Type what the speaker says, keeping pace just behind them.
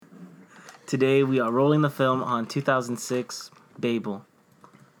Today we are rolling the film on 2006 Babel.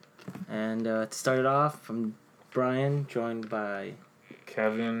 And to start it off, I'm Brian, joined by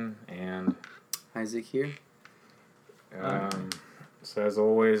Kevin and Isaac here. So as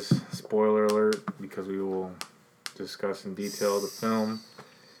always, spoiler alert, because we will discuss in detail the film.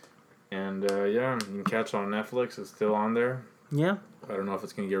 And you can catch it on Netflix. It's still on there. Yeah. I don't know if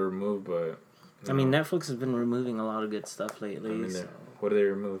it's going to get removed, but... I mean, Netflix has been removing a lot of good stuff lately. What did they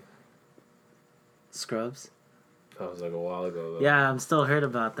remove? Scrubs. That was like a while ago, though. Yeah, I'm still heard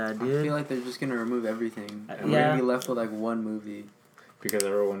about that, dude. I feel like they're just going to remove everything. And we're yeah. going to be left with like one movie. Because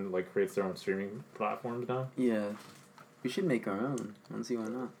everyone like creates their own streaming platforms now? Yeah. We should make our own. I don't see why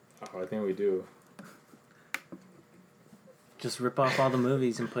not. Oh, I think we do. Just rip off all the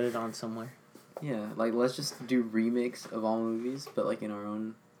movies and put it on somewhere. Yeah, like let's just do remakes of all movies, but like in our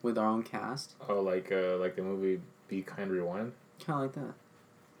own, with our own cast. Oh, like the movie Be Kind Rewind? Kind of like that.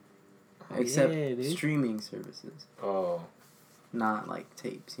 Except yeah, streaming services. Oh. Not like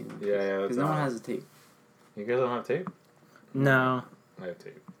tapes, you know? Yeah. Because no one has a tape. You guys don't have tape? No. I have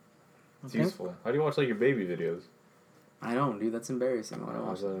tape. It's Okay. useful. How do you watch like your baby videos? I don't, dude. That's embarrassing. What I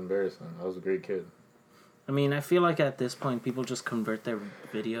watch. That's embarrassing. I was a great kid. I mean, I feel like at this point, people just convert their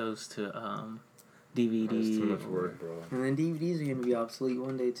videos to DVD. That's too much work, bro. And then DVDs are going to be obsolete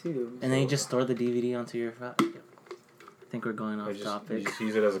one day, too. And then you just store the DVD onto your phone. I think we're going off topic. You just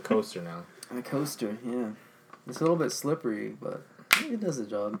use it as a coaster now. A coaster, yeah. It's a little bit slippery, but it does the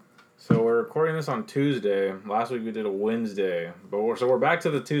job. So we're recording this on Tuesday. Last week we did a Wednesday, but we're back to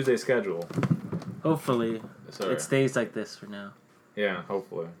the Tuesday schedule. Hopefully, Sorry. it stays like this for now. Yeah,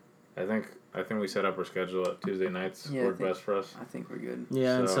 hopefully. I think we set up our schedule at Tuesday nights. Work best for us. I think we're good.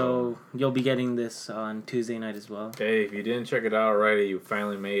 Yeah, and so you'll be getting this on Tuesday night as well. Hey, if you didn't check it out already, you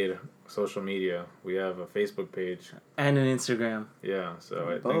finally made social media. We have a Facebook page. And an Instagram. Yeah, so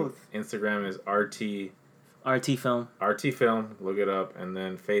I Both. think Instagram is RT Film. RT Film, look it up, and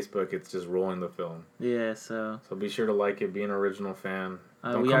then Facebook, it's just Rolling the Film. Yeah, so be sure to like it, be an original fan.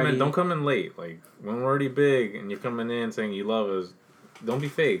 don't Don't come in late. Like, when we're already big and you're coming in saying you love us, don't be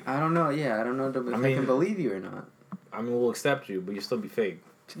fake. I don't know. Yeah, I don't know if I can believe you or not. I mean, we'll accept you, but you still be fake.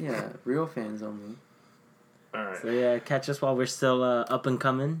 Yeah, real fans only. Alright. So yeah, catch us while we're still up and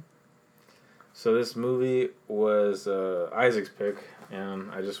coming. So this movie was Isaac's pick,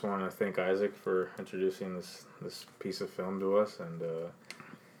 and I just want to thank Isaac for introducing this piece of film to us. And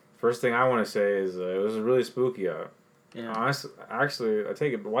first thing I want to say is it was really spooky out. Yeah. Actually, I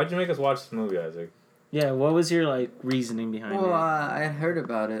take it. But why'd you make us watch this movie, Isaac? Yeah, what was your reasoning behind it? Well, I had heard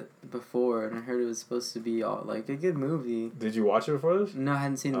about it before, and I heard it was supposed to be a good movie. Did you watch it before this? No, I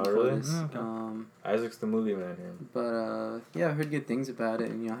hadn't seen it before really? this. Okay. Isaac's the movie man here. But yeah, I heard good things about it,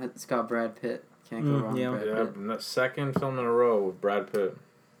 and it's got Brad Pitt. Can't go wrong with Brad Pitt. Second film in a row with Brad Pitt.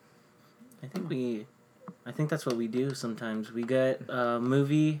 I think that's what we do sometimes. We get a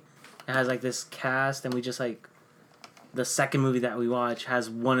movie that has this cast, and we just the second movie that we watch has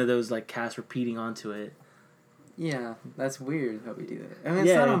one of those casts repeating onto it. Yeah, that's weird how we do that. I mean,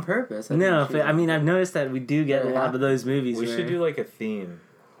 it's not on purpose. I've noticed that we do get a lot of those movies. We should do a theme.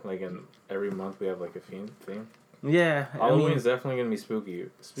 In every month we have a theme. Yeah. Halloween's definitely going to be spooky.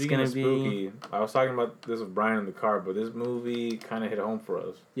 Speaking of spooky, I was talking about this with Brian in the car, but this movie kind of hit home for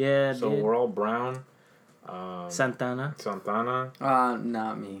us. Yeah, so we're all brown. Santana.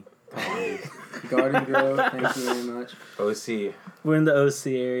 Not me. Garden Grove, thank you very much. OC. We're in the OC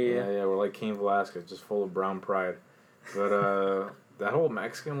area. Yeah, we're like Cain Velasquez, just full of brown pride. But that whole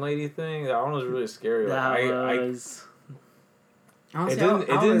Mexican lady thing, that one was really scary. It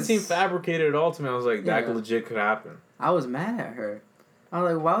didn't seem fabricated at all to me. I was like, that legit could happen. I was mad at her. I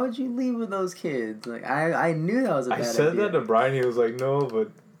was like, why would you leave with those kids? I knew that was a bad idea. I said that to Brian. He was like, no,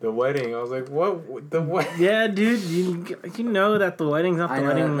 but the wedding. I was like, what? The wedding? Yeah, dude. You know that the wedding's not the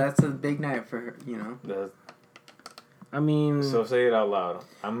wedding. That's a big night for her, So say it out loud.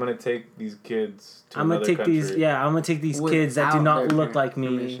 I'm going to take these kids to another country. I'm going to take these kids that do not look like me.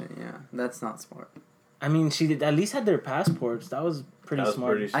 Permission. Yeah, that's not smart. I mean, she at least had their passports. That was pretty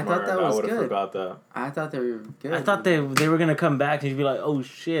smart. I thought that was good. I would have forgot that. I thought they were good. I thought they were going to come back and you'd be like, oh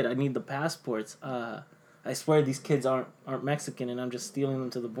shit, I need the passports. I swear these kids aren't Mexican and I'm just stealing them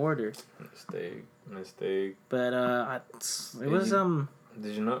to the border. Mistake. But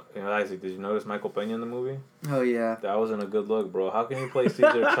Did you know, Isaac? Did you notice Michael Peña in the movie? Oh yeah. That wasn't a good look, bro. How can you play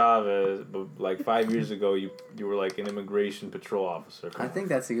Cesar Chavez, but 5 years ago you were an immigration patrol officer? I think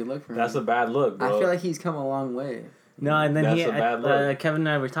that's a good look for him. That's a bad look, bro. I feel like he's come a long way. No, and then that's a bad look. Kevin and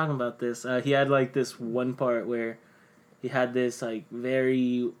I were talking about this. He had this one part where he had this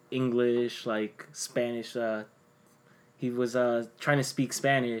very English Spanish. He was trying to speak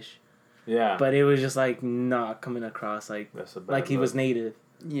Spanish, Yeah. But it was just like not coming across like That's a bad like he was look. native.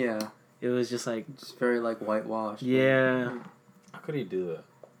 Yeah. It was just like Just very like whitewashed. yeah. How could he do that?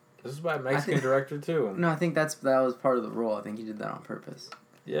 This is by a Mexican director too. No, I think that was part of the role. I think he did that on purpose.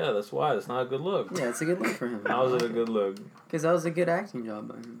 Yeah, that's why. It's not a good look. Yeah, it's a good look for him. How is it a good look? Because that was a good acting job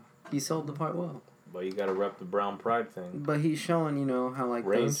by him. He sold the part well. But you gotta rep the brown pride thing. But he's showing, you know, how like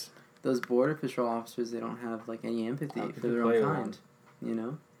Range? those border patrol officers, they don't have like any empathy How could for you their play own one? kind. You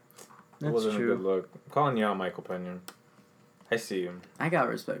know? It That's wasn't true. a good look. I'm calling you out, Michael Pena. I see him. I got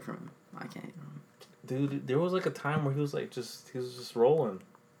respect from him. I can't. Dude, there was like a time where he was just rolling.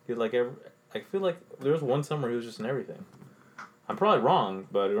 He like I feel like there was one summer he was just in everything. I'm probably wrong,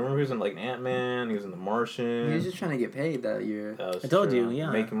 but I remember he was in like Ant-Man, he was in The Martian. He was just trying to get paid that year. That was I told true. you, yeah.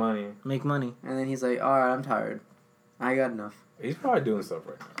 Making money. Make money. And then he's like, alright, I'm tired. I got enough. He's probably doing stuff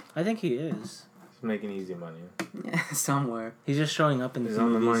right now. I think he is. He's making easy money. Yeah, somewhere. He's just showing up in He's the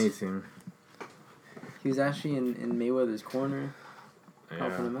on the money movies. team. He was actually in Mayweather's corner,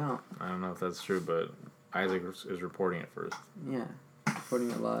 helping him Yeah. out. I don't know if that's true, but Isaac is reporting it first. Yeah. Putting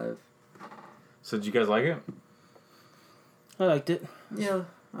it live. So did you guys like it? I liked it. Yeah,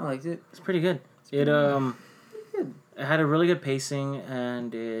 I liked it. It's pretty good. It it had a really good pacing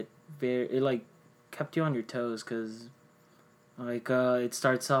and it like kept you on your toes because like it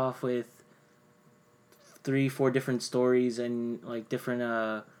starts off with 3-4 different stories and like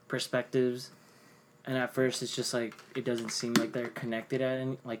different perspectives, and at first it's just like it doesn't seem like they're connected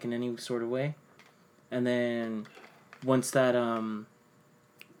in any sort of way, and then once that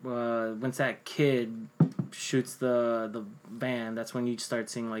kid shoots the van, that's when you start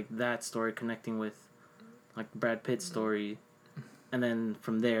seeing like that story connecting with like Brad Pitt's story, and then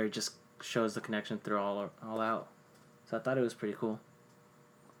from there it just shows the connection through all out. So I thought it was pretty cool.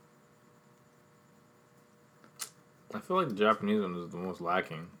 I feel like the Japanese one is the most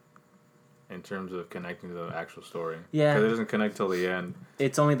lacking in terms of connecting to the actual story. Yeah. Because it doesn't connect till the end.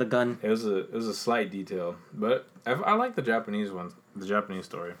 It's only the gun. It was a slight detail, but I like the Japanese one, the Japanese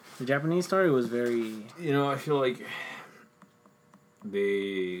story. The Japanese story was very... You know, I feel like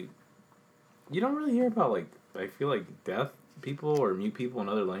you don't really hear about like, I feel like deaf people or mute people in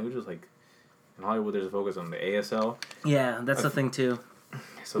other languages. Like in Hollywood, there's a focus on the ASL. Yeah, that's the thing too.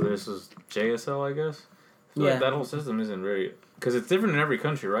 So this is JSL, I guess. I feel Yeah. like that whole system isn't very, because it's different in every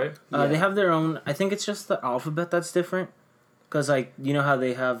country, right? They have their own... I think it's just the alphabet that's different. Because, like, you know how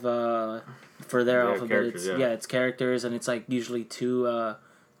they have... for their Yeah, alphabet, characters, it's yeah. it's characters, and it's, like, usually two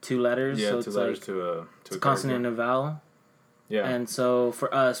letters. Yeah, so two it's letters like, to a it's a consonant and a vowel. Yeah. And so,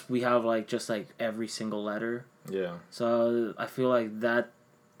 for us, we have, like, just, like, every single letter. Yeah. So, I feel like that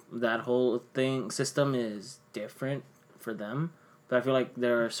whole system is different for them. But I feel like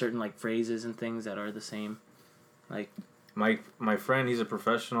there are certain, like, phrases and things that are the same. Like... My friend, he's a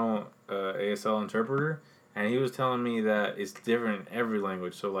professional ASL interpreter, and he was telling me that it's different in every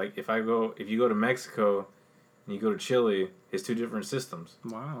language. So, like, if you go to Mexico and you go to Chile, it's two different systems.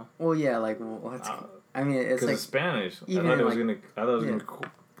 Wow. Well, yeah, like, I mean, it's Because like... it's Spanish. even I thought in, it was gonna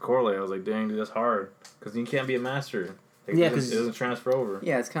correlate. I was like, dang, dude, that's hard. Because you can't be a master. Like, Yeah, it 'cause- doesn't transfer over.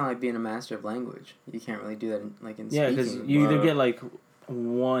 Yeah, it's kind of like being a master of language. You can't really do that in Yeah, because speaking. you either get, like,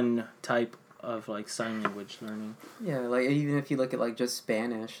 one type of, like, sign language learning. Yeah, like, even if you look at, like, just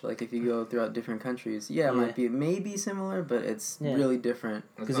Spanish, like, if you go throughout different countries, it might be maybe similar, but it's really different.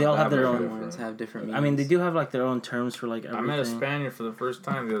 Because they all have their own... Different ones have different meanings. I mean, they do have, like, their own terms for, like, everything. I met a Spaniard for the first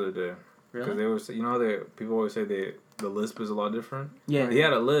time the other day. Because Really? they always say, you know, people always say the lisp is a lot different. Yeah. He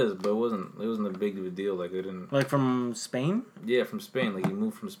had a lisp, but it wasn't a big of a deal. Like, it didn't... Like, from Spain? Yeah, from Spain. Like, he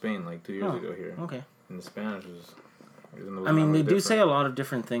moved from Spain, like, 2 years ago here. Okay. And the Spanish was... I mean, they do say a lot of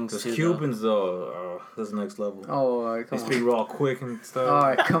different things, Those too, Cubans, though, that's next level. Oh, all right, They come on. speak real quick and stuff. All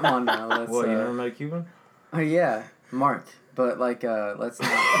right, come on now. Let's, What, you never met a Cuban? Oh, yeah, Mark. But, like, let's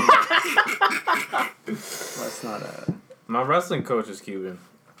not... let's not, My wrestling coach is Cuban.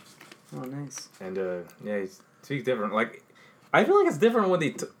 Oh, nice. And, yeah, he speaks different. Like, I feel like it's different when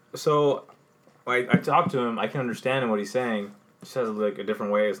they... So, like, I talk to him, I can understand what he's saying. He says it, like, a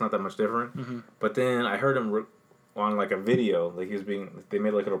different way. It's not that much different. Mm-hmm. But then I heard him on, like, a video. Like, they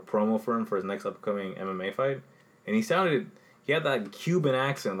made, like, a little promo for him for his next upcoming MMA fight. And he had that Cuban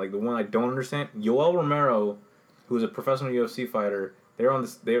accent, like the one I don't understand. Yoel Romero, who's a professional UFC fighter,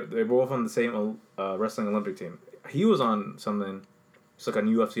 they're both on the same wrestling Olympic team. He was on something, it's like on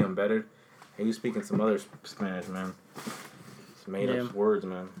UFC Embedded. And he was speaking some other Spanish, man. It's made up words,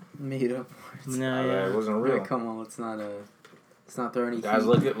 man. Made up words. No, It wasn't real. Yeah, come on, let's not throw any Guys,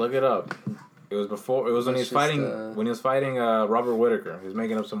 heat. look it up. It was when he was fighting Robert Whittaker. He was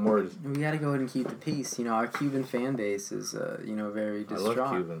making up some words. We gotta go ahead and keep the peace. You know, our Cuban fan base is, very I distraught.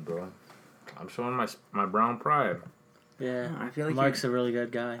 love Cuban, bro. I'm showing my brown pride. Yeah, I feel like Mark's a really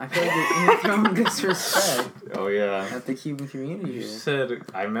good guy. I feel like you're throwing disrespect. Oh yeah. At the Cuban community. You here. said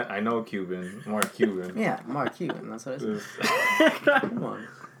I know Cuban, Mark Cuban. Yeah, Mark Cuban. That's what I said. Come on.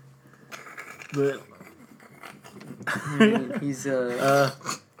 But He's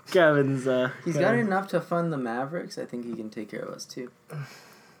Kevin's he's got enough to fund the Mavericks. I think he can take care of us too.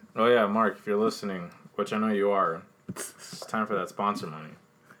 Oh yeah, Mark, if you're listening, which I know you are, it's time for that sponsor money.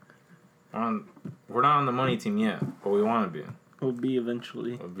 We're not on the money team yet, but we want to be. Will be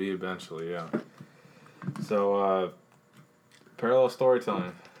eventually. We'll be eventually, yeah. So, parallel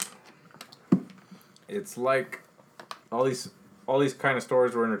storytelling. It's like all these kind of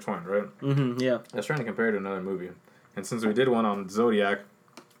stories were intertwined, right? Mm-hmm. Yeah. I was trying to compare it to another movie, and since we did one on Zodiac,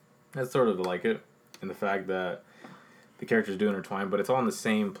 that's sort of like it, in the fact that the characters do intertwine, but it's all in the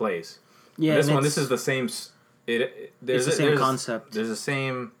same place. Yeah. This is the same. It's the same concept. There's the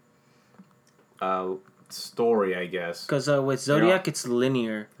same story, I guess. Because with Zodiac, it's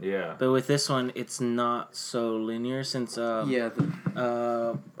linear. Yeah. But with this one, it's not so linear since what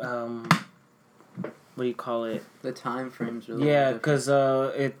do you call it? The time frames are. Yeah, because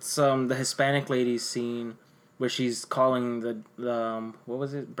it's the Hispanic lady's scene where she's calling the what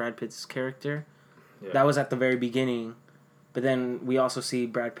was it, Brad Pitt's character. Yeah. That was at the very beginning, but then we also see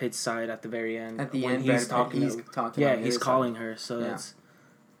Brad Pitt's side at the very end. At the when end, he's talking. Yeah, he's calling her, so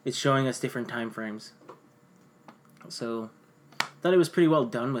it's showing us different time frames. So, I thought it was pretty well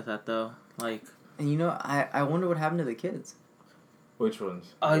done with that though. Like, and I wonder what happened to the kids. Which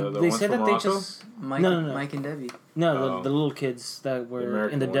ones? The they ones said that Morocco? they just Mike, no. Mike and Debbie. No, the little kids that were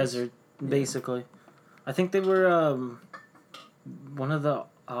in the desert, basically. I think they were one of the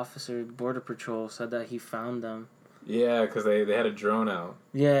officers, Border Patrol, said that he found them. Yeah, because they had a drone out.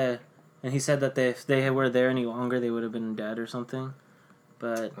 Yeah, and he said that if they were there any longer, they would have been dead or something.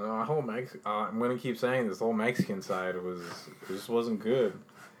 But I'm gonna keep saying this whole Mexican side just wasn't good.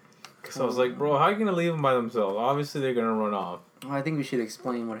 Cause I was like, bro, how are you gonna leave them by themselves? Obviously, they're gonna run off. Well, I think we should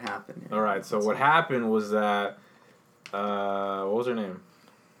explain what happened. All right, so what happened was that what was her name?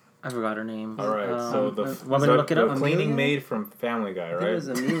 I forgot her name. All right, so want me to look it up? Cleaning maid from Family Guy, right? It was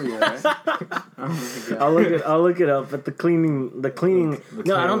Amelia, right? Oh my God. I'll look it up. But the cleaning.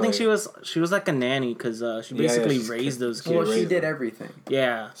 No, I don't think lady. she was like a nanny because she basically raised those kids. Well, she did everything.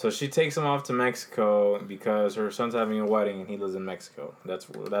 Yeah. So she takes him off to Mexico because her son's having a wedding and he lives in Mexico. That's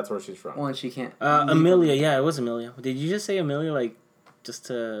where she's from. Well, and she can't. Amelia, yeah, it was Amelia. Did you just say Amelia like just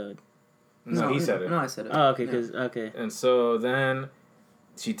to? No, he said it. No, I said it. Oh, okay, okay. And so then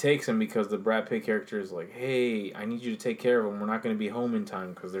she takes him because the Brad Pitt character is like, hey, I need you to take care of him. We're not going to be home in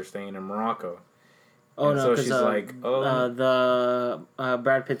time because they're staying in Morocco. Oh, and no, so because she's like, the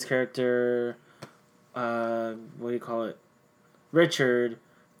Brad Pitt's character, what do you call it? Richard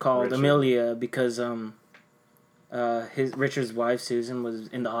called Amelia because Richard's wife Susan was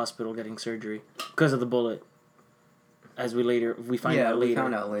in the hospital getting surgery because of the bullet. As we find out later. We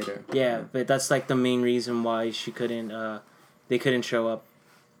found out later. Yeah, but that's like the main reason why she couldn't. They couldn't show up,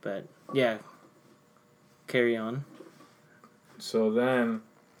 but yeah. Carry on. So then,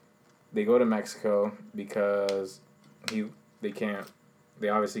 they go to Mexico because they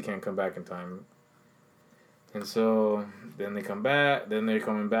obviously can't come back in time. And so then they come back. Then they're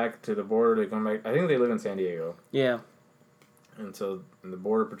coming back to the border. They come back. I think they live in San Diego. Yeah. And so in the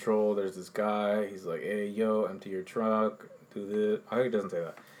Border Patrol, there's this guy. He's like, hey, yo, empty your truck. Do this. I think he doesn't say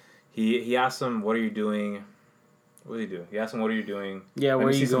that. He asks him, what are you doing? What did he do? He asks him, what are you doing? Yeah, where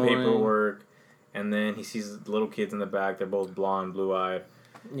are you going? He sees some paperwork. And then he sees the little kids in the back. They're both blonde, blue-eyed.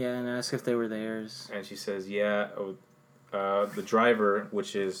 Yeah, and asks if they were theirs. And she says, yeah. The driver,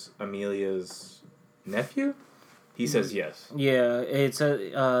 which is Amelia's nephew, he says yes. Yeah, it's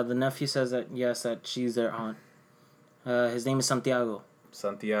the nephew says that yes, that she's their aunt. His name is Santiago.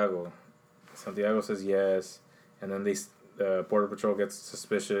 Santiago says yes, and then the Border Patrol gets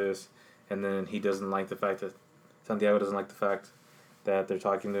suspicious, and then Santiago doesn't like the fact that they're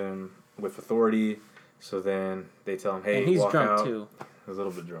talking to him with authority. So then they tell him, "Hey, and he's walk drunk out." too. He's a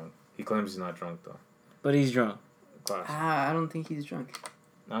little bit drunk. He claims he's not drunk though. But he's drunk. I don't think he's drunk.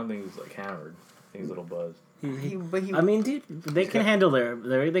 I don't think he's like hammered. I think he's a little buzzed. I mean, dude, they can handle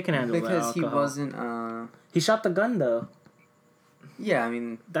they can handle because their alcohol. He wasn't. He shot the gun though. Yeah, I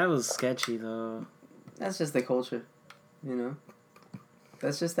mean that was sketchy though. That's just the culture, you know.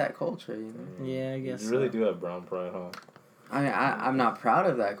 That's just that culture, you know. Yeah, I guess. You really do have brown pride, huh? I mean, I'm not proud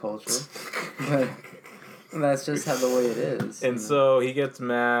of that culture, but that's just how the way it is. And so he gets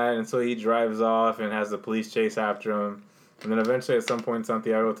mad, and so he drives off and has the police chase after him. And then eventually, at some point,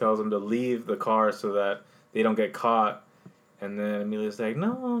 Santiago tells him to leave the car so that they don't get caught. And then Emilio's like,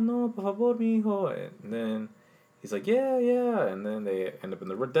 no, por favor, mijo. And then he's like, yeah. And then they end up in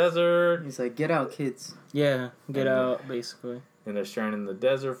the desert. He's like, get out, kids. Yeah, get out, basically. And they're stranded in the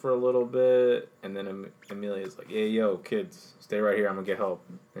desert for a little bit. And then Emilia's like, hey, yo, kids, stay right here. I'm going to get help.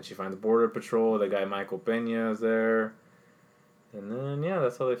 And she finds the border patrol. The guy Michael Pena is there. And then, yeah,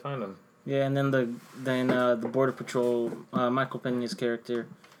 that's how they find him. Yeah, and then the border patrol, Michael Pena's character,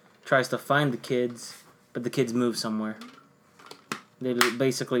 tries to find the kids, but the kids move somewhere. They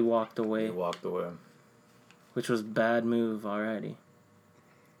basically walked away. Which was bad move already.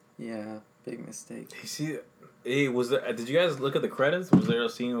 Yeah, big mistake. You see, did you guys look at the credits? Was there a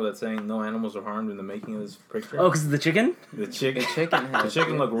scene where that's saying no animals are harmed in the making of this picture? Oh, because of the chicken? The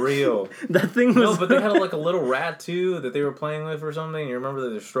chicken looked real. That thing was... No, but they had like a little rat too that they were playing with or something. You remember that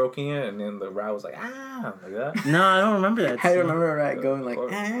they're stroking it and then the rat was like, ah, like that? No, I don't remember that. I remember a rat going like,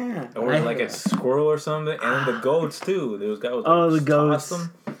 ah. Or like a squirrel or something. And then the goats too. Those guys was like, the goats.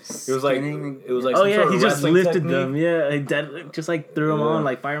 Them. It was like oh yeah, he just lifted technique. Them. Yeah, just like threw them on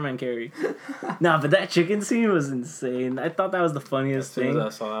like fireman carry. Nah, but that chicken scene was insane. I thought that was the funniest thing. As soon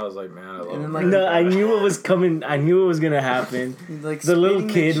as I saw that, I was like, man, I love it. Like, no, I knew it was coming. I knew it was gonna happen. Like the little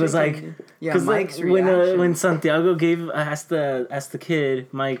kid was like, yeah, because Mike's like when Santiago asked the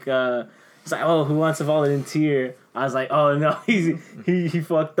kid, Mike, he's like, oh, who wants to volunteer? I was like, oh no, he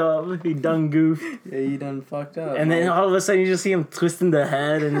fucked up. He done goofed. Yeah, he done fucked up. And then all of a sudden you just see him twisting the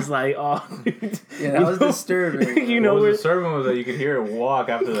head, and it's like, oh. Yeah, that was disturbing. You know, what was disturbing was that you could hear it walk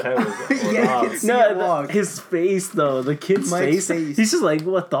after the head was yeah, you could see it walk. His face though, the kid's face. He's just like,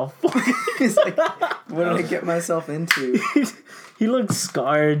 what the fuck? He's like, what did I get myself into? He looks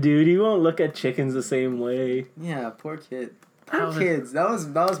scarred, dude. He won't look at chickens the same way. Yeah, poor kid. Poor kids. That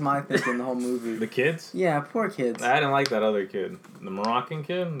was my thinking the whole movie. The kids? Yeah, poor kids. I didn't like that other kid. The Moroccan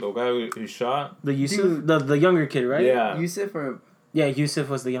kid? The guy who shot? The Yusuf? The younger kid, right? Yeah. Yusuf or... Yeah, Yusuf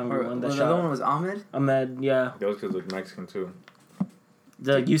was the younger one that shot. The other one was Ahmed? Ahmed, yeah. Those kids look Mexican too.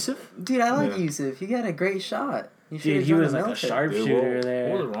 The Yusuf? Dude, I like Yusuf. He got a great shot. Dude, he was like a sharpshooter there.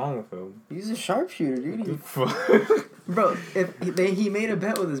 What was wrong with him? He's a sharpshooter, dude. Bro, he made a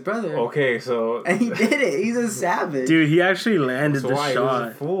bet with his brother. Okay, so... And he did it. He's a savage. Dude, he actually landed the shot. He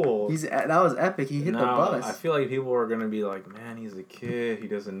was a fool. That was epic. He hit the bus. I feel like people are going to be like, man, he's a kid. He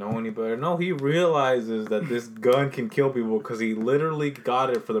doesn't know any better. No, he realizes that this gun can kill people because he literally got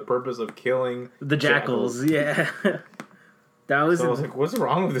it for the purpose of killing... The jackals. Yeah. That was... So I was like, what's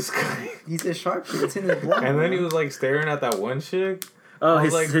wrong with this guy? He's a sharpshooter. It's in his blood. And then he was like staring at that one chick. Oh,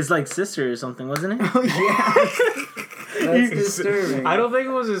 his sister or something, wasn't it? Oh, yeah. That's disturbing. I don't think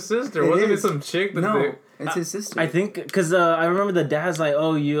it was his sister. Wasn't it some chick that... No, it's his sister. I think, because I remember the dad's like,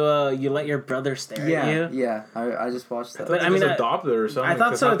 oh, you let your brother stare at you? Yeah, I just watched that. But I mean, adopted or something. I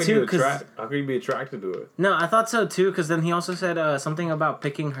thought so too, because... How could you be attracted to it? No, I thought so too, because then he also said something about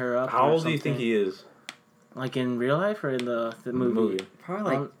picking her up. How old do you think he is? Like in real life or in the movie?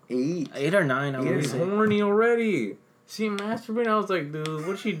 Probably like 8. 8 or 9, I would say. He's horny already. See him masturbating, I was like, dude,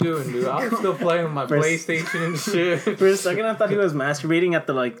 what's she doing, dude? I was still playing with my PlayStation and shit. For a second, I thought he was masturbating at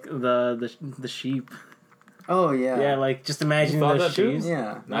the sheep. Oh, yeah. Yeah, like, just imagine the sheep.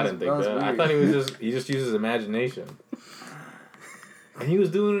 Yeah. I didn't think that. I thought he just used his imagination. And he was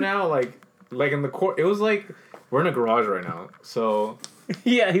doing it now, like in the court. It was like, we're in a garage right now, so...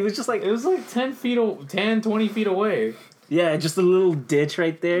 Yeah, he was just like... It was like 20 feet away. Yeah, just a little ditch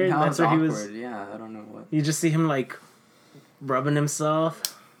right there. That that's where awkward. he was... Yeah, I don't know what... You just see him, like, rubbing himself.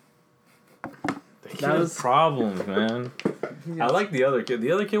 That was problems, man. I like the other kid.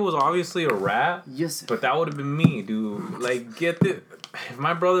 The other kid was obviously a rat. Yes. But that would have been me, dude. Like, get the... If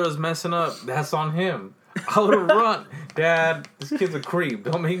my brother was messing up, that's on him. I would have run. Dad, this kid's a creep.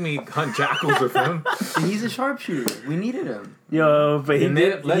 Don't make me hunt jackals with him. He's a sharpshooter. We needed him. Yo, but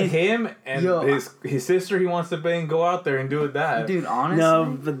let him and his sister he wants to bang go out there and do it that. Dude, honestly.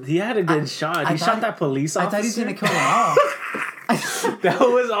 No, but he had a good shot. He shot that police officer. I thought he was going to kill him off. That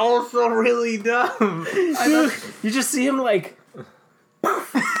was also really dumb. Dude, you just see him like...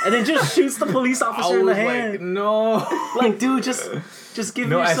 and then just shoots the police officer in the hand. Like, no. Like, dude, just give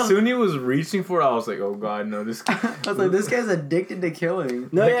me as soon as he was reaching for it, I was like, oh god, no, this guy. I was like, this guy's addicted to killing.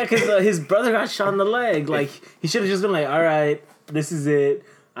 No, yeah, because his brother got shot in the leg. Like, he should have just been like, all right, this is it.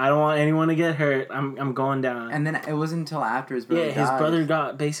 I don't want anyone to get hurt. I'm going down. And then it wasn't until after his brother died. His brother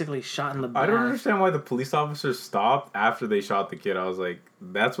got basically shot in the back. I don't understand why the police officers stopped after they shot the kid. I was like,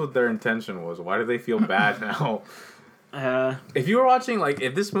 that's what their intention was. Why do they feel bad now? If you were watching, like,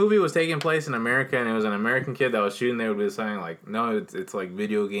 if this movie was taking place in America and it was an American kid that was shooting, they would be saying, like, no, it's like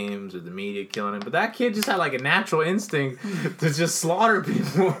video games or the media killing him. But that kid just had, like, a natural instinct to just slaughter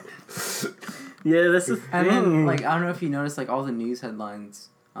people. Yeah, that's the thing. And then, like, I don't know if you noticed, like, all the news headlines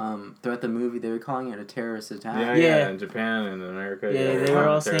throughout the movie, they were calling it a terrorist attack. Yeah, in Japan and America. Yeah, they were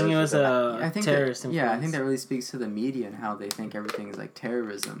all saying it was a terrorist influence. Yeah, I think that really speaks to the media and how they think everything is, like,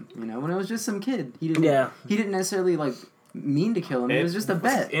 terrorism. You know, when it was just some kid. He didn't necessarily, like, mean to kill him. It was just a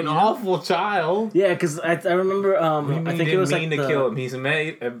bet. An awful child. Yeah, because I remember, I think it was mean to kill him.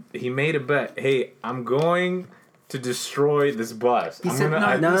 He made a bet. Hey, I'm going to destroy this bus. He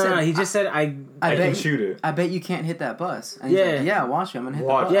just said, I can shoot it. I bet you can't hit that bus. And he's like, yeah, watch it. I'm gonna hit the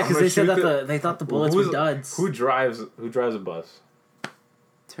bus. Yeah, because they said that they thought the bullets were duds. Who drives a bus?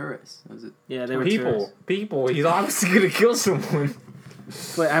 Tourists. Was it? Yeah, they were people. He's obviously gonna kill someone.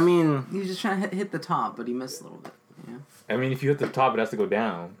 But I mean, he was just trying to hit the top, but he missed a little bit. Yeah. I mean, if you hit the top, it has to go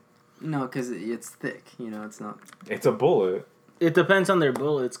down. No, because it's thick. You know, it's not. It's a bullet. It depends on their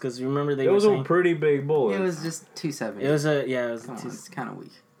bullets, because remember it was a pretty big bullet. It was just 270. It was It's kind of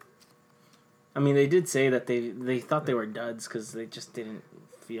weak. I mean, they did say that they thought they were duds because they just didn't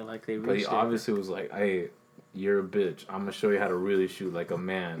feel like they reached. But he obviously was like, "Hey, you're a bitch. I'm gonna show you how to really shoot like a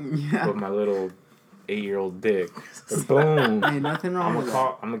man with my little 8-year-old dick." Boom. Hey, nothing wrong with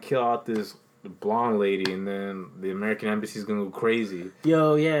that. I'm gonna kill out this blonde lady, and then the American embassy's gonna go crazy.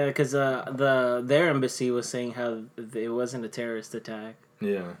 Yo, yeah, because their embassy was saying how it wasn't a terrorist attack.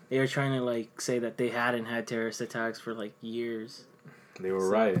 Yeah. They were trying to like say that they hadn't had terrorist attacks for like years. They were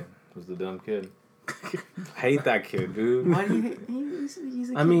right. It was the dumb kid. I hate that kid, dude. Why do you hate? He's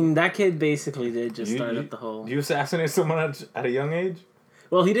a kid. I mean, that kid basically did just start up the whole. You assassinate someone at a young age?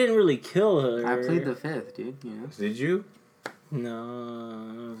 Well, he didn't really kill her. I plead the fifth, dude. You know. Did you?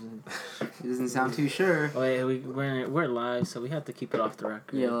 No. He doesn't sound too sure. Wait, we're live, so we have to keep it off the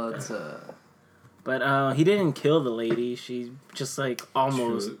record. Yeah, let's But he didn't kill the lady. She just like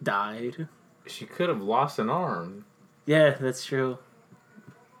almost died. She could have lost an arm. Yeah, that's true.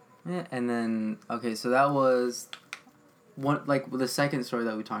 Yeah, and then okay, so that was one the second story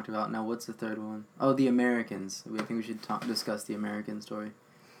that we talked about. Now, what's the third one? Oh, the Americans. I think we should discuss the American story.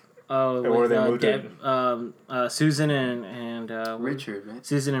 Oh, with Susan and Richard, right?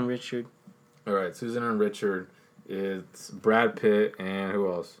 Susan and Richard. All right, Susan and Richard. It's Brad Pitt and who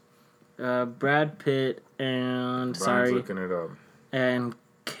else? Brad Pitt and Brian's looking it up. And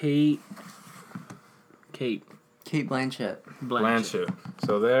Kate Blanchett.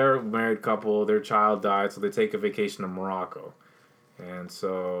 So they're a married couple. Their child died, so they take a vacation to Morocco. And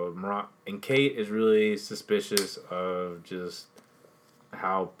so Kate is really suspicious of just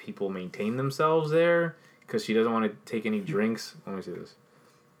how people maintain themselves there because she doesn't want to take any drinks. Let me see this.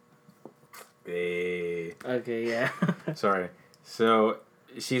 Okay, yeah. Sorry. So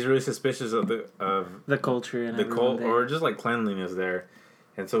she's really suspicious of the culture and or just like cleanliness there.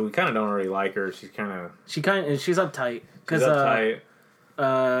 And so we kind of don't really like her. She's uptight. Because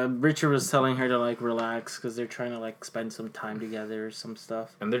Richard was telling her to like relax because they're trying to like spend some time together or some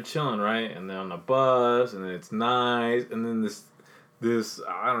stuff. And they're chilling, right? And they're on the bus, and then it's nice, and then this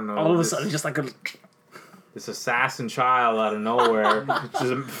I don't know. All of a sudden, just like this assassin child out of nowhere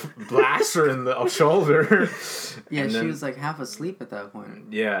just blasts her in the shoulder. Yeah, she was like half asleep at that point.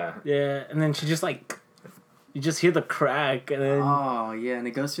 Yeah. Yeah, and then she just like. You just hear the crack, and then... Oh, yeah, and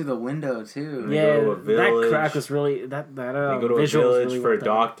it goes through the window, too. Yeah, that crack was really... They go to a village for a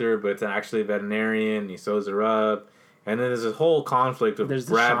doctor, but it's actually a veterinarian, and he sews her up. And then there's this whole conflict of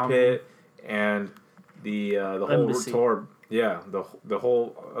Brad Pitt and the whole tour... Yeah, the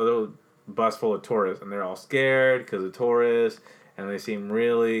whole other bus full of tourists, and they're all scared because of tourists, and they seem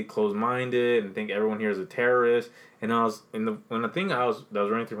really close-minded and think everyone here is a terrorist. And I was... When the thing that was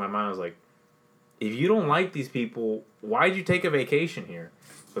running through my mind, I was like, if you don't like these people, why'd you take a vacation here?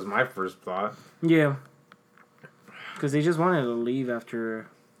 Was my first thought. Yeah. Because they just wanted to leave after...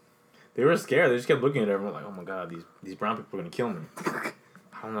 They were scared. They just kept looking at everyone like, oh my god, these brown people are going to kill me.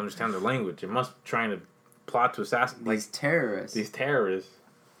 I don't understand their language. They must be trying to plot to assassinate... These terrorists.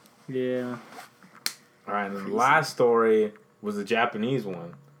 Yeah. Alright, and then the last story was the Japanese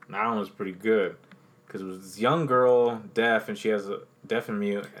one. And that one was pretty good. Because it was this young girl, deaf, and she has a... deaf and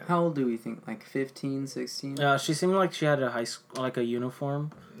mute. How old do we think? Like 15, 16? She seemed like she had a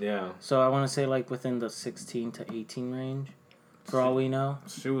uniform. Yeah. So I want to say like within the 16 to 18 range, for all we know.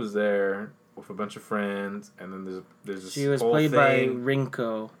 She was there with a bunch of friends, and then there's this. She was played by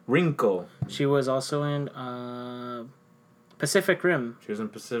Rinko. She was also in Pacific Rim. She was in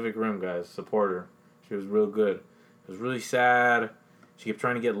Pacific Rim, guys. Support her. She was real good. It was really sad. She kept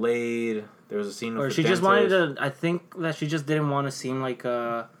trying to get laid. There was a scene with the just wanted to... I think that she just didn't want to seem like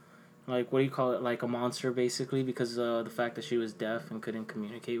a... Like, what do you call it? Like a monster, basically, because of the fact that she was deaf and couldn't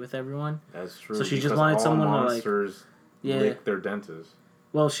communicate with everyone. That's true. So she just wanted someone to, like... monsters lick their dentists.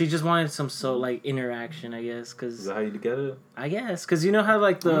 Well, she just wanted some interaction, I guess, Is because that how you get it? I guess because you know how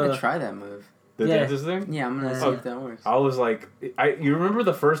like I'm gonna the try that move. The Yeah. dentist thing? Yeah, I'm gonna see if that works. I was like, you remember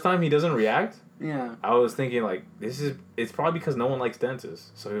the first time he doesn't react? Yeah. I was thinking like, it's probably because no one likes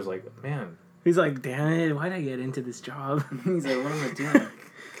dentists. So he was like, man. he's like, damn it, why'd I get into this job? He's like, what am I doing?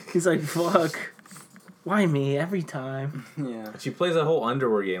 He's like, fuck, why me every time? Yeah. She plays that whole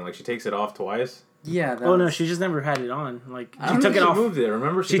underwear game. Like she takes it off twice. Yeah. That Oh no, was- she just never had it on. Like I she don't took think it She off. moved it.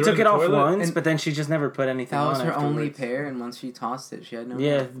 Remember? She threw took in it the off toilet? once, And but then she just never put anything That on. was her only afterwards. pair, and once she tossed it, she had no.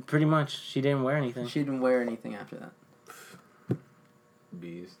 Yeah, pretty much. She didn't wear anything. She didn't wear anything after that.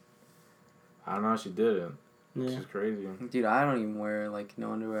 Beast. I don't know how she did it. Yeah. She's crazy. Dude, I don't even wear like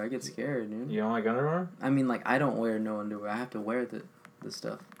no underwear. I get scared, dude. You don't like underwear? I mean, like I don't wear no underwear. I have to wear the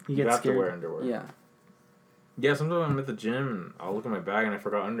stuff. You You get have scared. to wear underwear. Yeah. Yeah, sometimes I'm at the gym and I'll look at my bag and I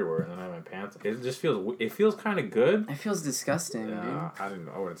forgot underwear and then I have my pants. It just feels kind of good. It feels disgusting, dude. I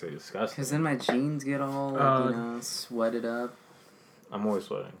wouldn't say disgusting. Because then my jeans get all like, sweated up. I'm always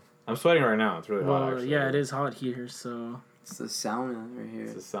sweating. I'm sweating right now. It's really hot. Well, Actually. yeah, it is hot here, so. It's the sauna right here.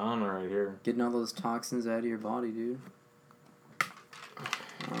 It's the sauna right here. Getting all those toxins out of your body, dude.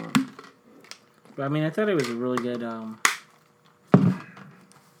 But I mean, I thought it was a really good.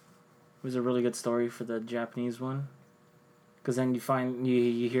 It was a really good story for the Japanese one, because then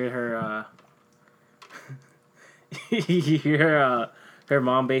you hear her. You hear her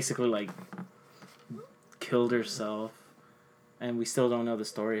mom basically like killed herself, and we still don't know the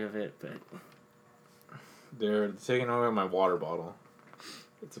story of it, but. They're taking away my water bottle.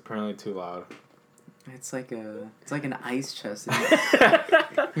 It's apparently too loud. It's like an ice chest.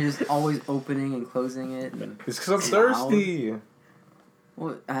 You're just always opening and closing it. And It's because I'm it's thirsty. loud.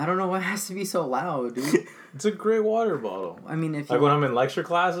 Well, I don't know why it has to be so loud, dude. It's a great water bottle. I mean, if you Like when I'm in lecture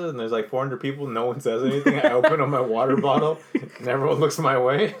classes and there's like 400 people, no one says anything. I open up my water bottle and everyone looks my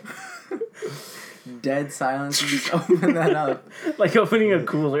way. dead silence, you just open that up. Like opening a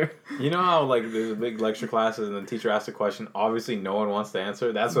cooler. You know how like there's a big lecture classes and the teacher asks a question, obviously no one wants to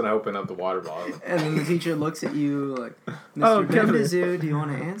answer. That's when I open up the water bottle. And then the teacher looks at you like, Oh, Mr. Kevin. Bendizu, do you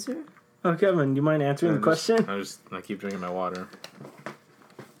want to answer? Oh, Kevin, do you mind answering the question? I keep drinking my water.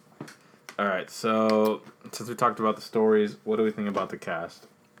 All right, so since we talked about the stories, what do we think about the cast?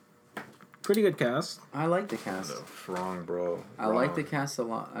 Pretty good cast. I like the cast. Wrong, bro. I like the cast a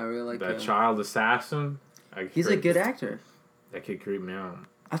lot. I really like that child assassin. He's a good actor. That kid creeped me out.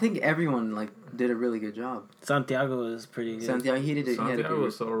 I think everyone like did a really good job. Santiago is pretty good. Santiago, he did it. Santiago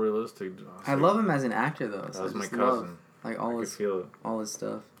was so realistic. I love him as an actor though. That So was I my just love, cousin. like I could feel it. all his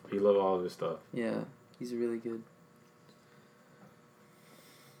stuff. He loved all of his stuff. Yeah, he's really good.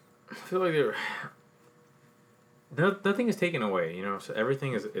 I feel like nothing is taken away, you know. So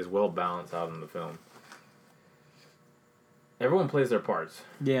everything is well balanced out in the film. Everyone plays their parts.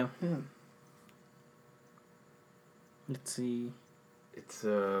 Yeah. Yeah. Let's see. It's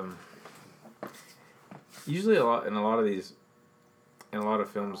usually in a lot of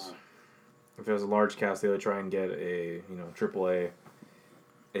films, if there's a large cast, they would try and get a triple A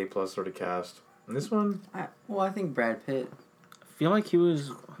plus sort of cast. And this one, I think Brad Pitt. I feel like he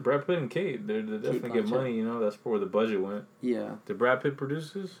was. Brad Pitt and Kate, they definitely get Blanchett. money. You know, that's where the budget went. Yeah. Did Brad Pitt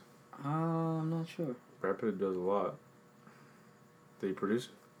produce this? I'm not sure. Brad Pitt does a lot. Did he produce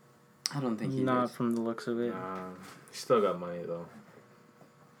it? I don't think he Not does. from the looks of it. He still got money though.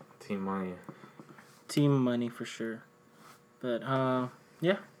 Team money. Team money for sure. But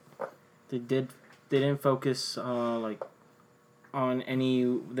yeah, they didn't focus like on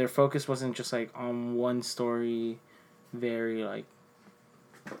any. Their focus wasn't just like on one story. Very like.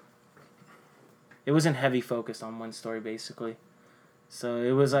 It wasn't heavy focused on one story basically. So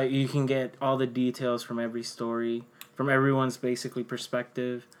it was like you can get all the details from every story, from everyone's basically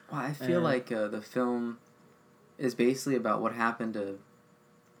perspective. Well, I feel like the film is basically about what happened to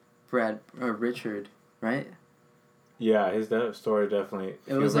Richard, right? Yeah, his story definitely.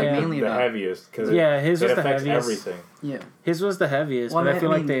 It was feels like Yeah. mainly the about heaviest because His it was the affects heaviest. everything. yeah. His was the heaviest, Well, but I feel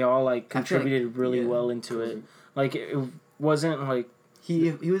I like mean, they all like I feel like- contributed really yeah. well into it. Like it wasn't like.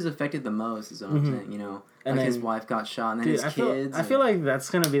 He was affected the most, is what I'm saying. You know, And like his then- wife got shot, and then Dude, his I kids. feel like that's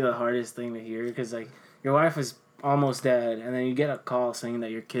gonna be the hardest thing to hear because like your wife is almost dead, and then you get a call saying that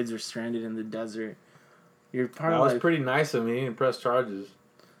your kids are stranded in the desert. You're That probably was like, pretty nice of me and press charges.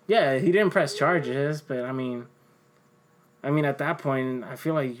 yeah, he didn't press charges, but I mean, at that point, I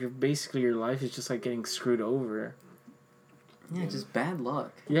feel like your life is just like getting screwed over. yeah, just bad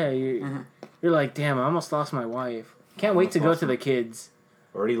luck. Yeah, you're like, damn, I almost lost my wife. Can't wait to go to the kids.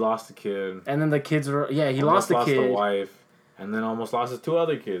 Already lost a kid. And then the kids were he Almost lost a kid. the wife, and then almost lost his 2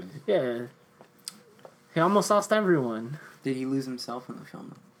 other kids. Yeah, he almost lost everyone. Did he lose himself in the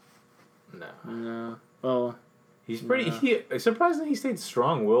film? No. No. Well, He's pretty. Surprisingly, he stayed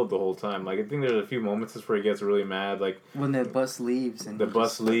strong-willed the whole time. Like I think there's a few moments where he gets really mad. Like when the bus leaves and the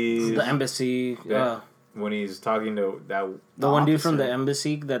bus leaves. the embassy. Yeah. When he's talking to that. The one dude from the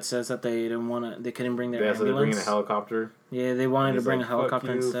embassy that says that they didn't want to. They couldn't bring their ambulance. So they're bringing a helicopter. Yeah, they wanted to bring a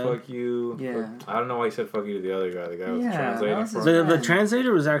helicopter instead. Fuck you. Yeah. I don't know why he said fuck you to the other guy. The guy was translating for him. The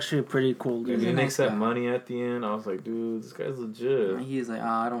translator was actually pretty cool. Dude. And he makes that money at the end. I was like, dude, this guy's legit. He's like,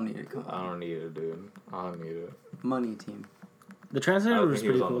 I don't need it. Come on. I don't need it, dude. I don't need it. Money team. The translator was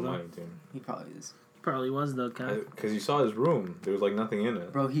pretty cool, though. He probably is. He probably was, though, Kat. Because you saw his room. There was, like, nothing in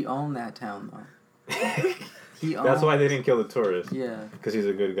it. Bro, he owned that town, though. That's why they didn't kill the tourist. Yeah. Because he's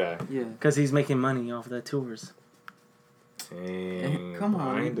a good guy. Yeah. Because he's making money off the tours. Dang. Come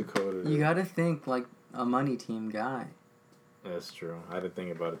on. Dakota. You gotta think like a money team guy. That's true. I didn't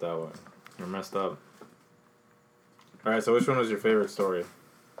think about it that way. You're messed up. Alright, so which one was your favorite story?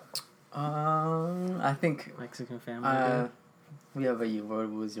 I think Mexican family. Yeah, but you. What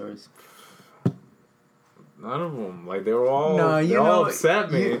was yours? None of them. Like they were all. No, you know. All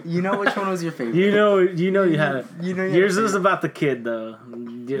upset me. You know which one was your favorite. you know you had it. You know yours was about the kid though.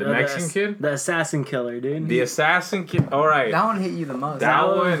 The Mexican kid. The assassin killer, dude. The assassin kid. All right. That one hit you the most. That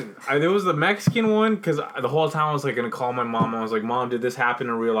one. There was the Mexican one because the whole time I was like gonna call my mom. I was like, Mom, did this happen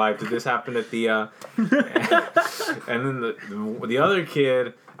in real life? Did this happen at the? And then the other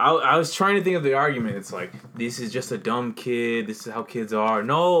kid. I was trying to think of the argument. It's like, this is just a dumb kid. This is how kids are.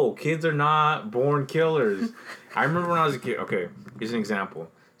 No, kids are not born killers. I remember when I was a kid. Okay, here's an example.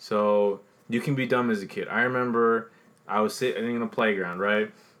 So, you can be dumb as a kid. I remember I was sitting in a playground,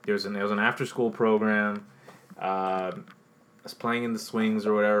 right? There was an after-school program. I was playing in the swings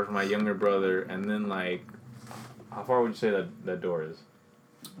or whatever for my younger brother. And then, like, how far would you say that door is?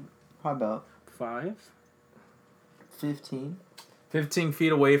 Probably about 5? 15. 15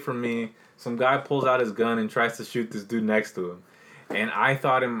 feet away from me, some guy pulls out his gun and tries to shoot this dude next to him. And I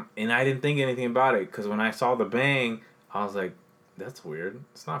didn't think anything about it, because when I saw the bang, I was like, that's weird.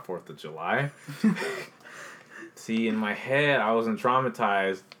 It's not 4th of July. See, in my head, I wasn't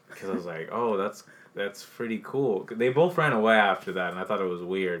traumatized, because I was like, oh, that's pretty cool. They both ran away after that, and I thought it was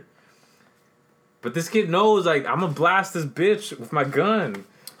weird. But this kid knows, like, I'm gonna blast this bitch with my gun.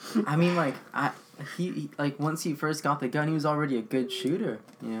 I mean, like, he like once he first got the gun, he was already a good shooter.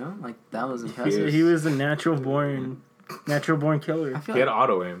 You know, like that was impressive. He was a natural born killer. He had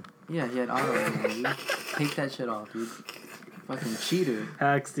auto aim. Yeah, he had auto aim. Take that shit off, dude. Fucking cheater.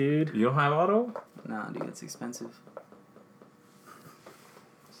 Hacks, dude. You don't have auto? Nah, dude, it's expensive.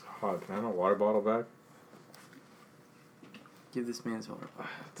 It's hot. Can I have a water bottle back? Give this man's water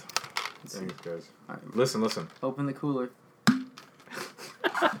bottle. Thanks, guys. Right. Listen. Open the cooler.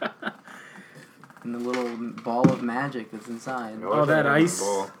 And the little ball of magic that's inside. Oh, that ice.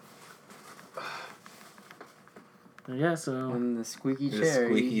 Yeah, so. And the squeaky chair.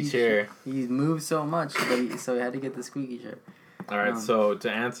 Chair. He moved so much, but so he had to get the squeaky chair. All right, so to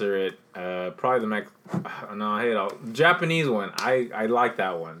answer it, probably I hate all Japanese one. I like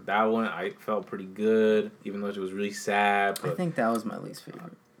that one. That one I felt pretty good, even though it was really sad. But I think that was my least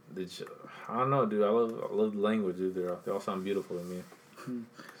favorite. I don't know, dude. I love the language, dude. They all sound beautiful to me.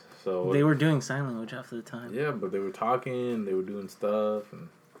 So they were doing sign language half of the time. Yeah, but they were talking. They were doing stuff. And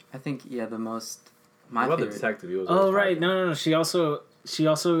I think the most. My favorite. The detective. He was right. No. She also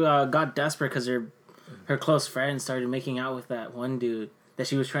got desperate because her close friend started making out with that one dude that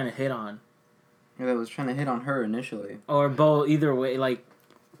she was trying to hit on. Yeah, that was trying to hit on her initially. Or both. Either way, like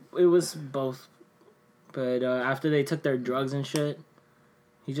it was both. But after they took their drugs and shit,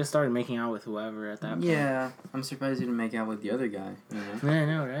 he just started making out with whoever at that point. Yeah, I'm surprised he didn't make out with the other guy. You know? Yeah, I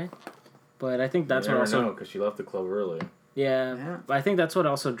know, right? But I think that's what also. No, because she left the club early. Yeah, but I think that's what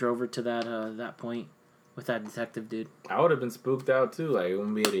also drove her to that point with that detective dude. I would have been spooked out too. Like, I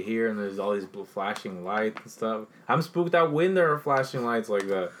wouldn't be able to hear, and there's all these flashing lights and stuff. I'm spooked out when there are flashing lights like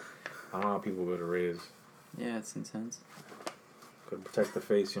that. I don't know how people go to raise. Yeah, it's intense. Could protect the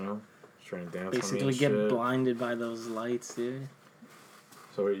face, you know. Just trying to dance. Basically, get blinded by those lights, dude.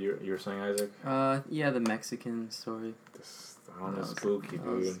 So you're saying, Isaac? Yeah, the Mexican story. I don't know, spooky,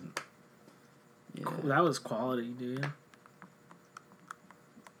 dude. Yeah. That was quality, dude.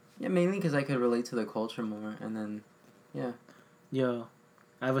 Yeah, mainly because I could relate to the culture more, and then, yeah. Yo,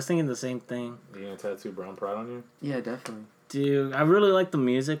 I was thinking the same thing. You gonna tattoo brown pride on you? Yeah, definitely. Dude, I really liked the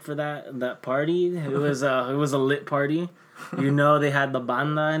music for that party. It was a lit party. You know, they had the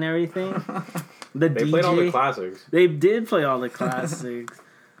banda and everything. They played all the classics. They did play all the classics.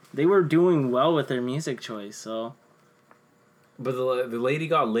 They were doing well with their music choice, so. But the lady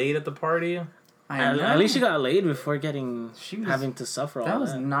got laid at the party? I know. At least she got laid before having to suffer all that. That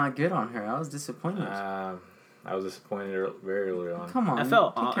was not good on her. I was disappointed. I was disappointed very early on. Come on. I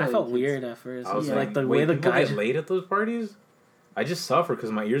felt weird at first. I was like the way the guy get laid at those parties. I just suffer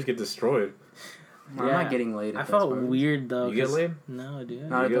because my ears get destroyed. I'm not getting laid. I felt weird though. You get laid? No, dude.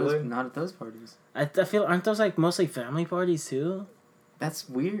 Not at those parties. I feel aren't those like mostly family parties too? That's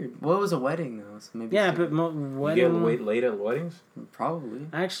weird. Well, it was a wedding though, so maybe. You get laid at weddings? Probably.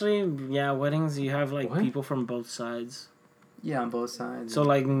 Actually, yeah, weddings you have like people from both sides. Yeah, on both sides. So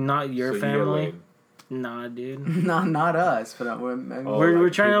like not your family. You nah, dude. not us, but we're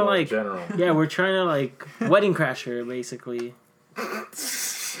trying to like general. Yeah, we're trying to like wedding crasher basically.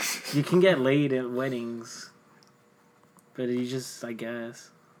 You can get laid at weddings, but you just I guess.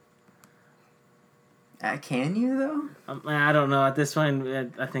 Can you though? I don't know. At this point,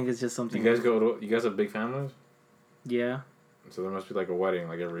 I think it's just something. You guys have big families? Yeah. So there must be like a wedding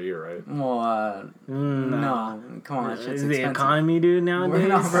like every year, right? Well, no. Come on, shit's is expensive. the economy, dude, nowadays?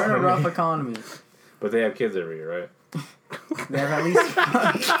 We're in a rough economy. But they have kids every year, right? They have at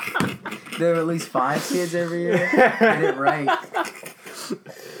least 5 kids every year. Get it right.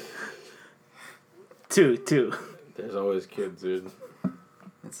 2. There's always kids, dude.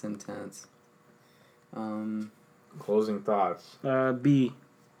 It's intense. Closing thoughts. B.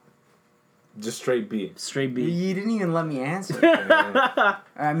 Just straight B. Straight B. You didn't even let me answer.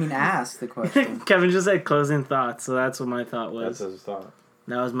 I mean, ask the question. Kevin just said closing thoughts, so that's what my thought was. That's his thought.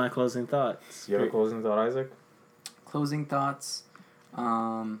 That was my closing thoughts. You have a closing thought, Isaac? Closing thoughts.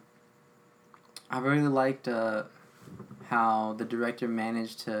 I really liked how the director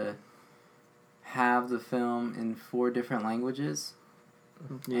managed to have the film in 4 different languages,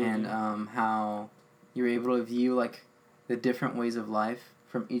 and how you're able to view like the different ways of life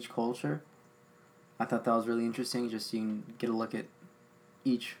from each culture. I thought that was really interesting. Just so you can get a look at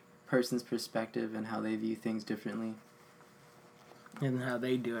each person's perspective and how they view things differently. And how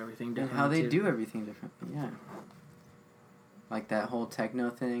they do everything differently. And how they do everything differently, yeah. Like that whole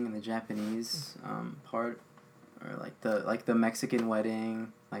techno thing and the Japanese part, or like the Mexican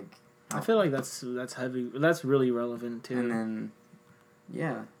wedding, like. I feel like that's heavy. That's really relevant too. And then,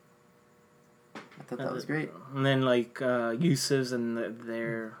 yeah. I thought that was great. And then like Yusuf's and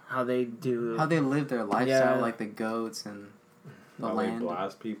how they live their lifestyle, like the goats and the how land. They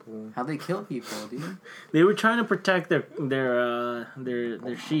blast people. How they kill people, dude. They were trying to protect their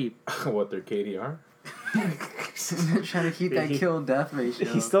sheep. What, their KDR? They're trying to keep that kill-death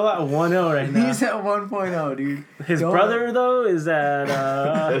ratio. He's still at 1-0 right now. He's at 1.0, dude. His brother, though, is at...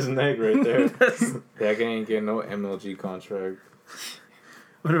 That's Nick right there. That guy ain't getting no MLG contract.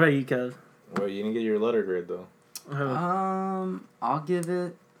 What about you, Kev? Well, you didn't get your letter grade, though. I'll give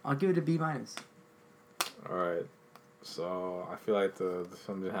it a B-. Alright. So, I feel like the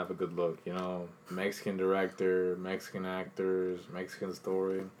film didn't have a good look. You know, Mexican director, Mexican actors, Mexican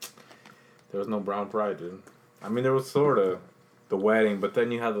story. There was no brown pride, dude. I mean, there was sort of the wedding, but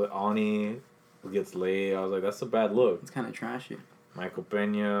then you have the Ani who gets laid. I was like, that's a bad look. It's kind of trashy. Michael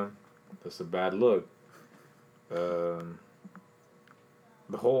Pena, that's a bad look. The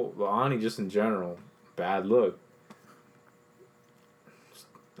Ani just in general, bad look.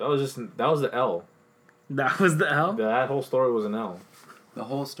 That was the L. That was the L? That whole story was an L. The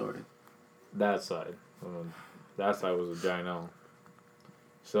whole story. That side. That side was a giant L.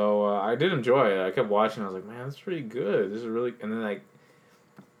 So, I did enjoy it. I kept watching. I was like, man, that's pretty good. This is really... And then, like...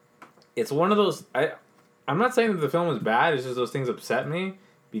 It's one of those... I'm not saying that the film was bad. It's just those things upset me.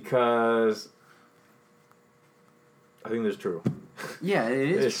 Because... I think that's true. Yeah, it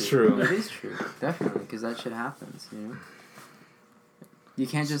is it's true. It is true. Definitely. Because that shit happens, you know? You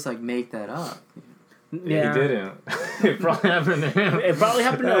can't just, like, make that up. Yeah, he didn't. It probably happened to him. It probably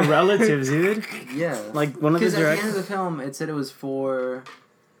happened to relatives, dude. Yeah. Like, one of the directors... Because at the end of the film, it said it was for...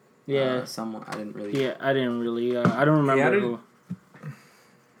 Yeah. Someone. I didn't really... Yeah, I didn't really... I don't remember who.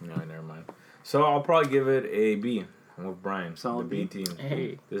 No, never mind. So, I'll probably give it a B. I'm with Brian. Solid the B team.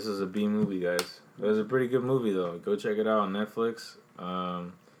 Hey. This is a B movie, guys. It was a pretty good movie, though. Go check it out on Netflix.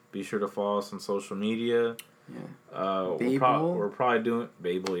 Be sure to follow us on social media. Yeah. Babel. We're probably doing...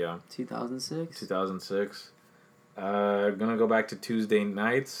 Babel, yeah. 2006. 2006. Gonna go back to Tuesday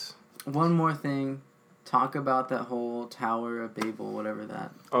nights. One more thing. Talk about that whole Tower of Babel, whatever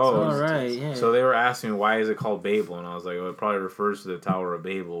that. Oh, right, yeah. So they were asking me, why is it called Babel? And I was like, well, it probably refers to the Tower of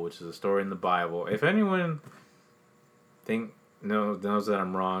Babel, which is a story in the Bible. If anyone knows that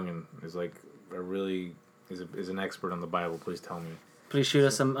I'm wrong and is like is an expert on the Bible, please tell me. Please shoot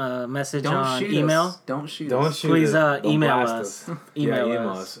us a message Don't on shoot email. us. Don't shoot Don't us. shoot Please us. Don't email blast us. Email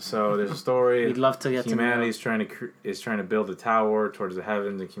us. So there's a story. We'd love to get Humanity's trying to build a tower towards the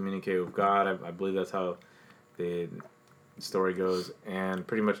heavens and communicate with God. I believe that's how the story goes. And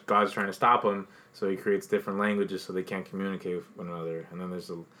pretty much God's trying to stop them, so he creates different languages so they can't communicate with one another. And then there's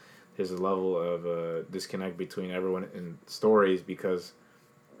a level of disconnect between everyone in stories because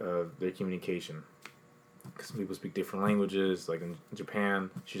of their communication. Because people speak different languages. Like in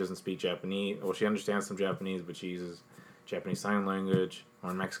Japan, she doesn't speak Japanese. Well, she understands some Japanese, but she uses Japanese Sign Language. Or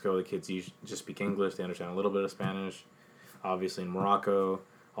in Mexico, the kids just speak English. They understand a little bit of Spanish. Obviously, in Morocco,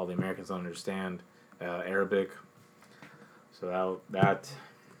 all the Americans don't understand Arabic. So that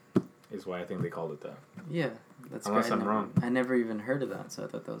is why I think they called it that. Yeah, that's Unless great. I'm wrong. I never even heard of that, so I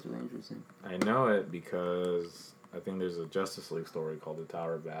thought that was really interesting. I know it because I think there's a Justice League story called the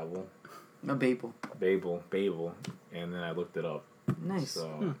Tower of Babel. No, Babel. Babel, and then I looked it up. Nice.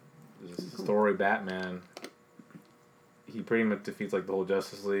 So, there's a story Batman. He pretty much defeats like the whole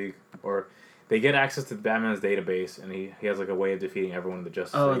Justice League, or they get access to Batman's database, and he has like a way of defeating everyone in the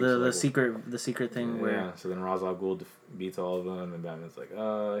Justice League. Oh, so, the secret thing yeah, where. So then Ra's al Ghul beats all of them, and Batman's like,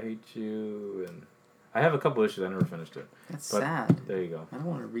 "Oh, I hate you," and I have a couple issues. I never finished it. That's But sad. There you go. I don't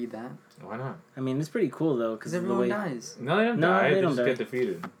want to read that. Why not? I mean, it's pretty cool though Because because everyone dies. No, they don't No, die. they They don't just die. get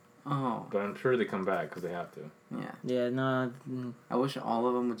defeated. Oh. But I'm sure they come back because they have to. Yeah. Yeah, no. I wish all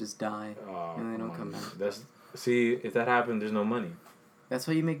of them would just die. Oh, And they don't come back. See, if that happened, there's no money. That's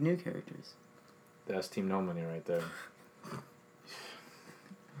why you make new characters. That's Team No Money right there.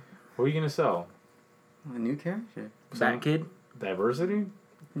 What are you gonna sell? A new character. Bat Kid. Diversity?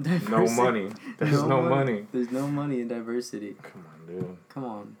 Diversity. No money. There's no money. There's no money in diversity. Come on, dude. Come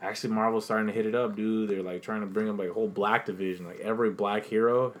on. Actually, Marvel's starting to hit it up, dude. They're like trying to bring up like a whole black division. Like every black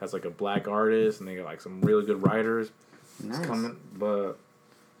hero has like a black artist, and they got like some really good writers. Nice. It's coming, but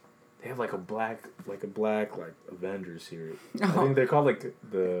they have like a black Avengers series. I think they're called like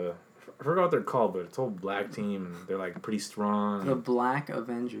I forgot what they're called, but it's a whole black team, and they're like pretty strong. The Black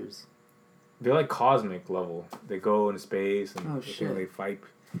Avengers. They're like cosmic level. They go into space and they fight.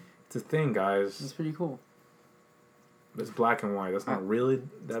 It's a thing, guys. That's pretty cool. It's black and white. That's not really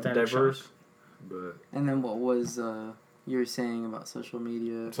that diverse. But and then what was you were saying about social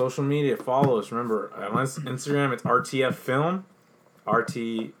media? Social media, follow us. Remember, on Instagram, it's RTF Film.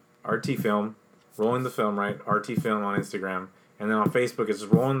 RT Film. Rolling the Film, right? RT Film on Instagram. And then on Facebook, it's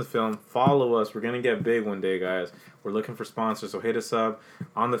just Rolling the Film. Follow us. We're going to get big one day, guys. We're looking for sponsors, so hit us up.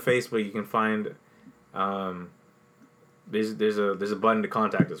 On the Facebook, you can find... There's a button to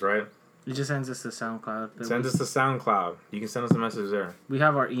contact us, right? It just sends us to SoundCloud. Send us to SoundCloud. You can send us a message there. We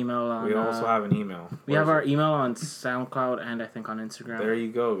have our email on... We also have an email. We have our email on SoundCloud and I think on Instagram. There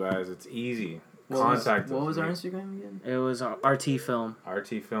you go, guys. It's easy. Contact us. What was our Instagram again? It was RT Film.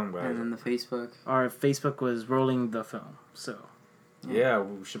 RT Film, guys. And then the Facebook. Our Facebook was Rolling the Film. So... Yeah,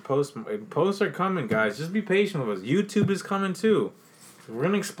 we should post. Posts are coming, guys. Just be patient with us. YouTube is coming too. We're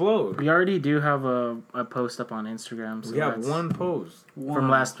gonna explode. We already do have a post up on Instagram. So we have one post from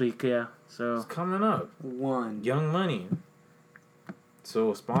last week. Yeah, so it's coming up. Young Money.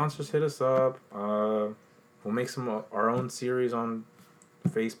 So sponsors hit us up. We'll make some our own series on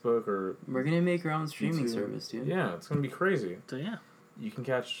Facebook or. We're gonna make our own streaming YouTube. service, dude. Yeah, it's gonna be crazy. So yeah, you can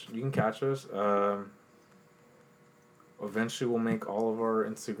catch us. Eventually, we'll make all of our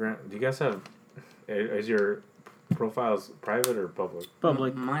Instagram. Do you guys have? Is your profiles private or public?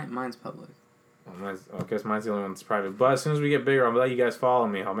 Public. Mine's public. I guess mine's the only one that's private. But as soon as we get bigger, I'll let you guys follow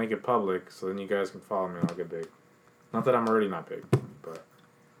me. I'll make it public, so then you guys can follow me and I'll get big. Not that I'm already not big, but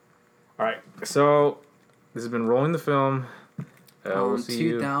all right. So this has been Rolling the Film. We'll see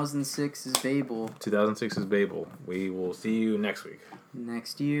 2006 is Babel. 2006 is Babel. We will see you next week.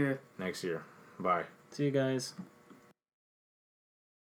 Next year. Bye. See you guys.